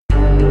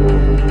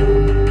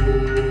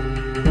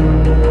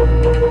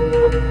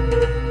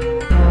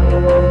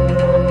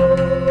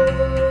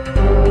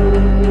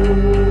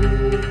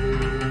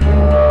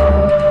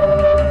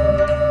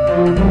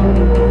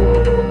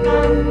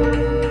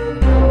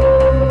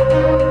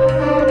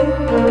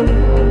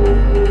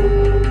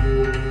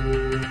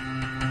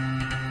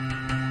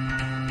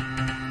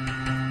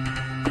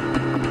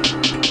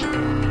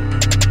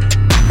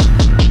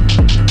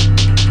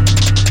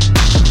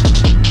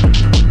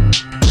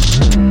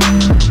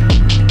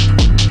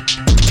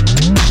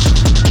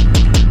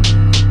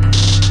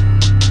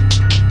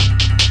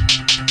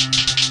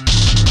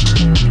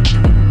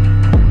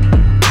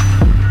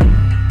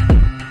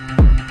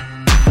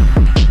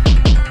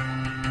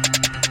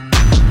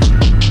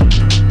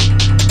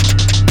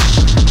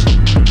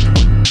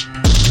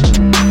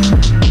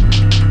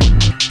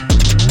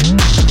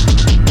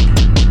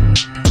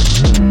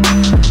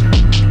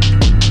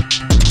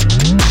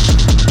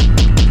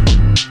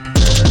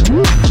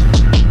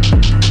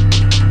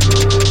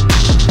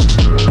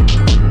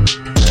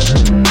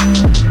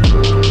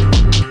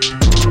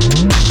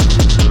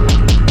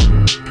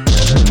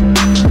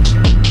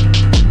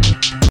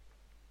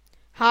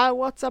Hi,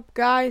 what's up,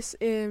 guys?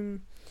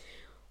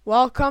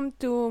 Welcome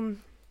to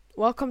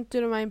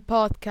my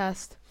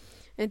podcast,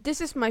 and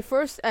this is my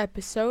first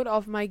episode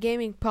of my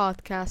gaming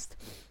podcast.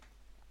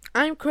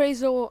 I'm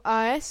Crazo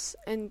AS,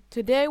 and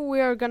today we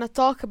are gonna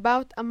talk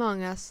about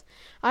Among Us.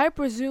 I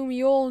presume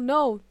you all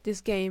know this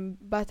game,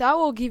 but I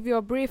will give you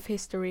a brief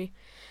history.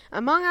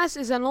 Among Us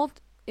is an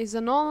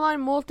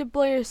online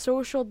multiplayer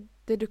social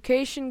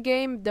deducation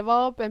game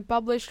developed and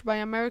published by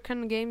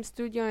American game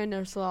studio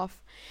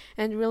Innersloth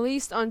and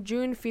released on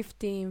June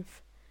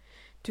 15th,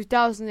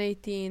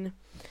 2018.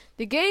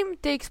 The game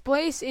takes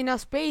place in a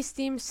space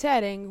team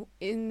setting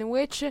in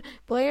which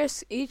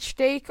players each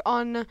take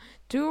on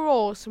two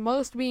roles,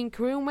 most being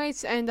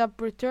crewmates and a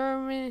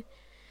predetermined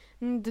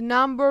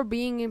number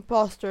being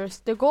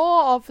imposters. The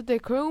goal of the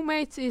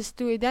crewmates is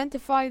to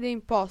identify the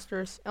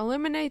imposters,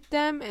 eliminate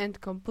them,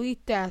 and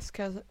complete tasks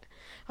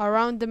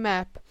around the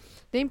map.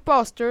 The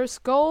imposters'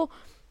 goal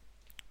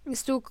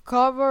is to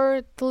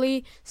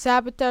covertly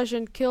sabotage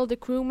and kill the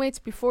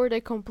crewmates before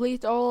they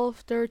complete all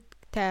of their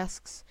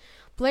tasks.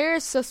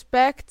 Players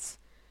suspected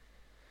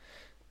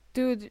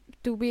to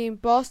be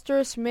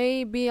imposters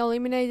may be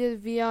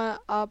eliminated via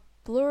a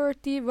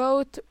plurality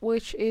vote,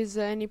 which is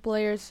any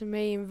players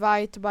may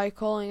invite by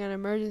calling an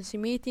emergency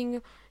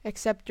meeting,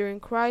 except during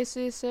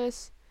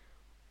crises,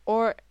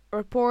 or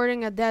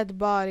reporting a dead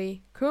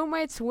body.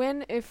 Crewmates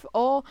win if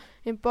all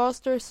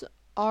imposters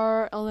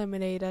are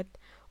eliminated,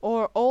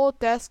 or all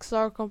tasks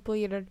are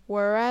completed,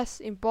 whereas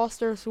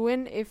imposters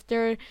win if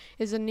there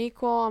is an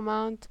equal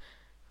amount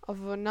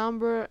of a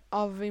number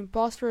of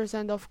imposters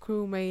and of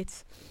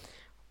crewmates,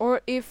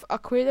 or if a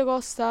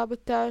critical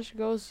sabotage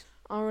goes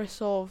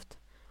unresolved.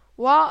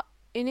 While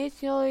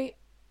initially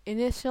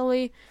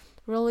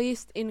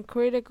released in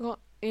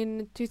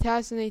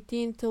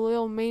 2018 to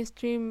little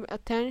mainstream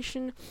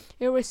attention,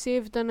 it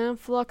received an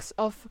influx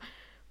of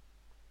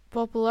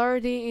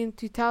popularity in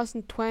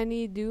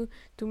 2020 due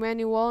to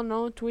many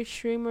well-known Twitch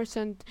streamers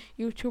and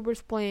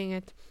YouTubers playing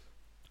it.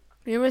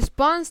 In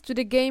response to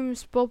the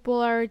game's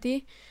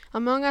popularity,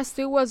 Among Us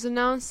 2 was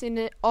announced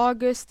in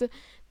August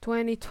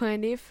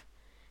 2020.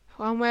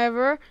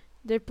 However,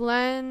 the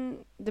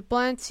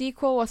planned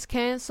sequel was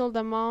cancelled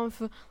a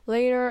month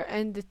later,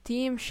 and the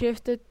team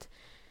shifted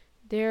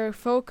their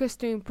focus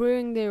to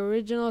improving the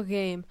original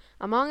game.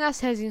 Among Us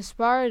has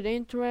inspired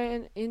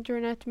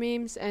internet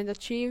memes and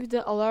achieved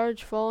a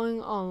large following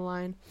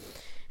online.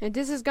 And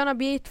this is gonna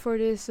be it for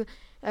this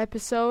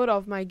episode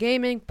of my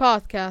gaming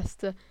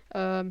podcast.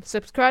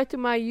 Subscribe to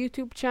my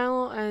YouTube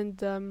channel and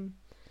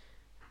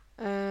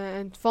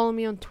follow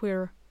me on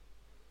Twitter.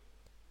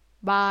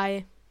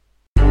 Bye.